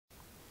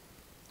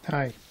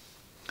Hi,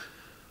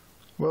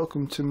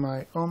 welcome to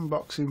my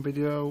unboxing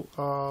video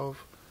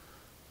of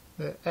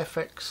the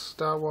FX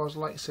Star Wars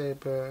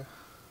lightsaber,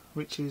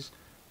 which is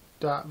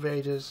Darth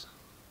Vader's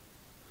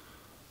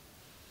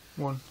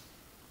one,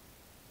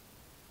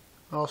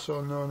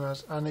 also known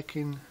as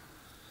Anakin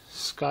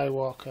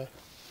Skywalker,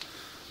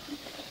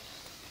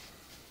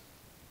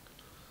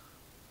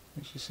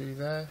 which you see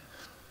there,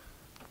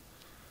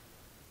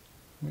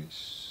 which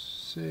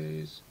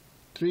says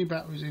 3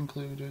 batteries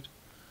included.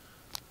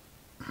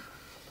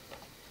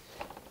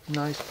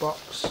 Nice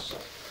box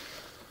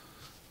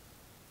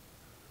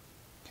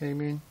came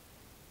in,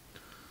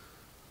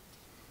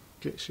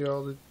 gets you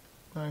all the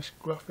nice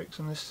graphics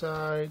on the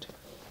side,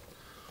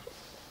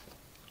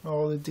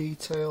 all the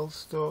detailed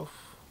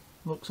stuff,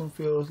 looks and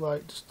feels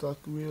like just like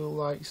a real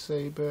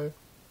lightsaber.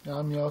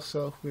 Arm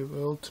yourself with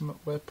the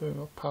ultimate weapon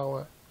of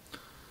power,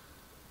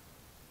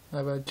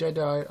 either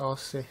Jedi or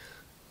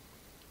Sith,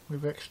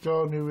 with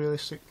extraordinary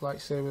realistic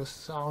lightsaber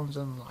sounds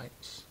and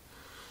lights.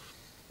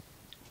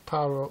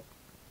 Power up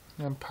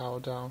and power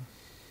down.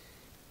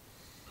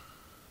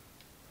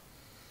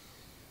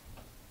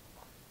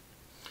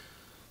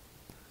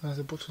 There's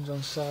the buttons on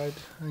the side,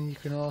 and you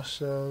can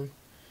also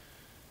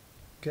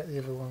get the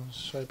other ones.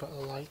 Sorry about the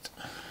light.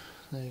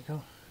 There you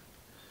go.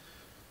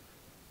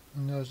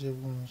 And those are the other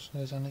ones.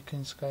 There's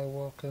Anakin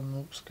Skywalker and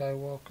Luke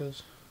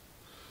Skywalker's.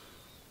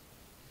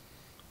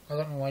 I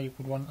don't know why you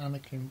would want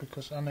Anakin,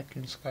 because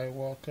Anakin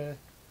Skywalker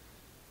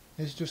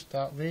is just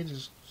Darth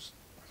Vader's.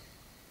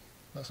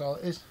 That's all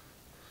it is.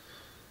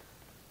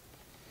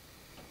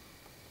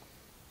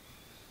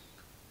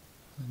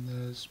 And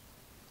there's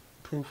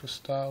proof of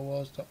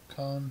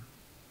StarWars.com.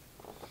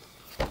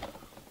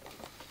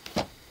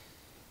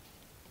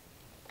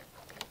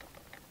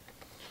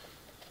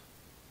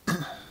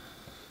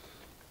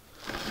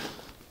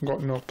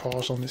 Got no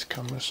pause on this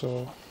camera,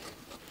 so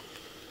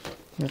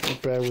you have to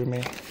bear with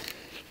me.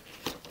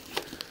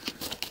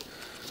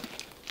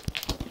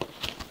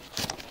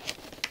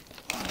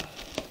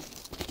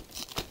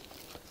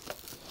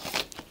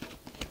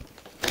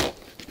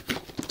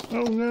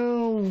 Oh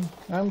no!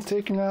 I'm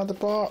taking out the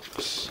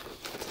box.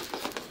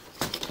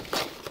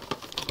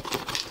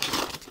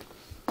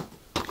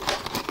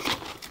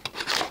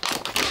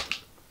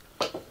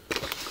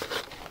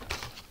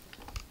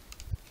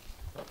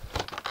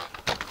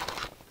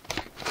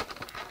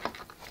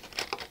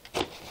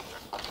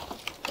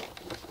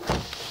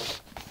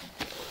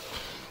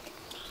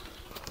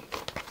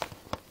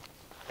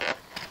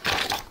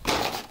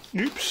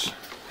 Oops.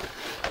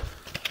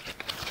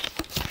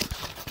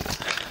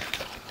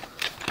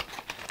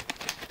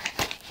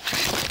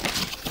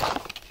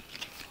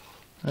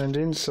 And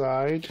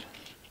inside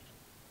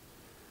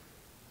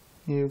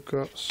you've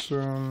got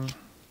some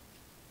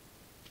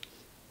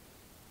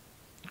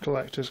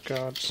collector's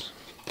cards.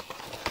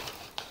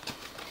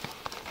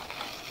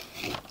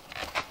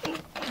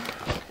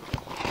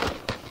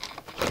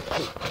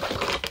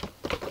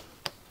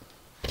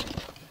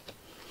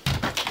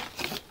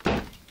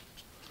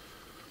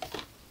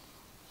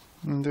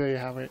 And there you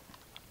have it.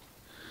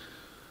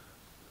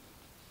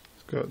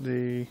 It's got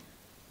the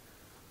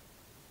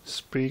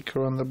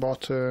speaker on the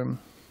bottom.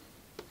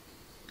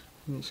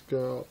 It's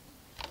got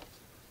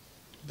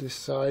the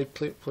side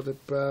clip for the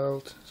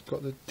belt. It's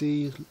got the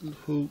D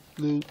hoop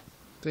loop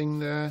thing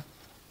there.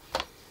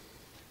 And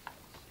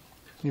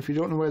if you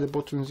don't know where the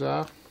buttons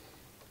are,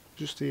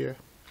 just here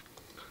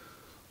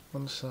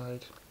on the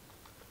side,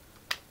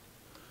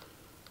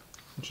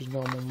 which is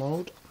normal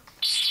mode.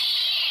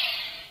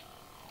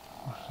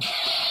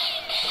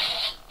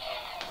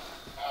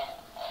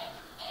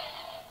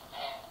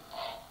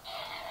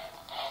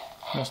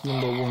 That's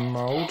 #1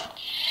 mode,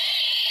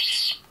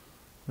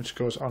 which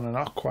goes on and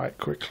off quite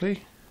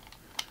quickly.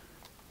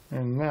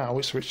 And now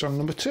it's switched on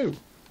 #2.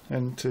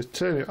 And to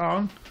turn it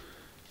on,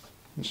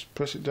 just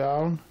press it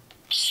down.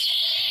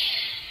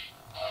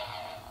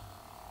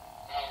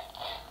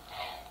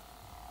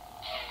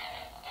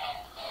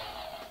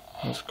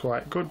 That's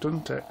quite good,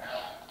 doesn't it?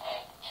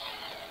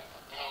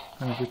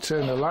 And if we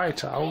turn the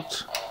light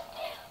out,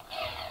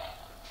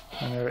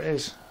 and there it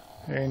is,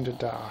 in the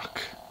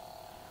dark.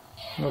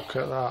 Look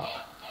at that.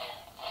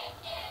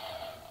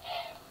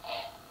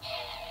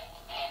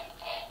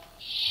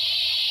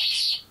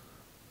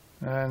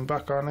 And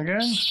back on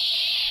again.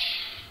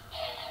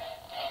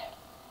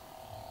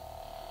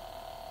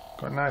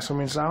 Got a nice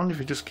humming sound if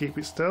you just keep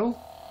it still.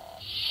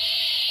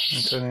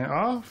 And turn it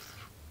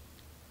off.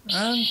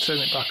 And turn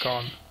it back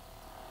on.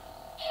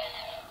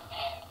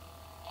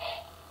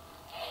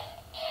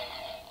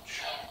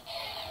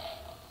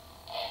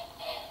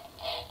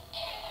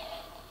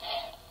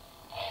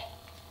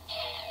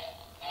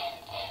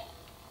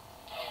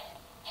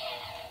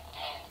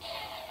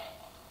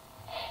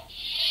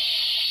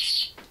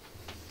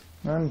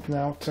 And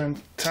now time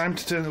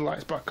to turn the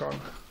lights back on.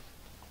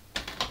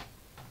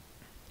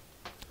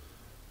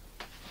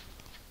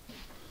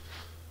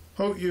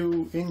 Hope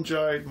you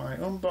enjoyed my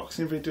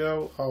unboxing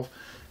video of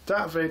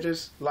Darth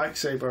Vader's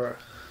lightsaber.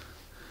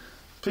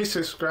 Please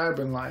subscribe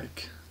and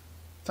like.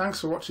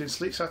 Thanks for watching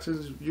Sleek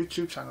Saturn's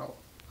YouTube channel.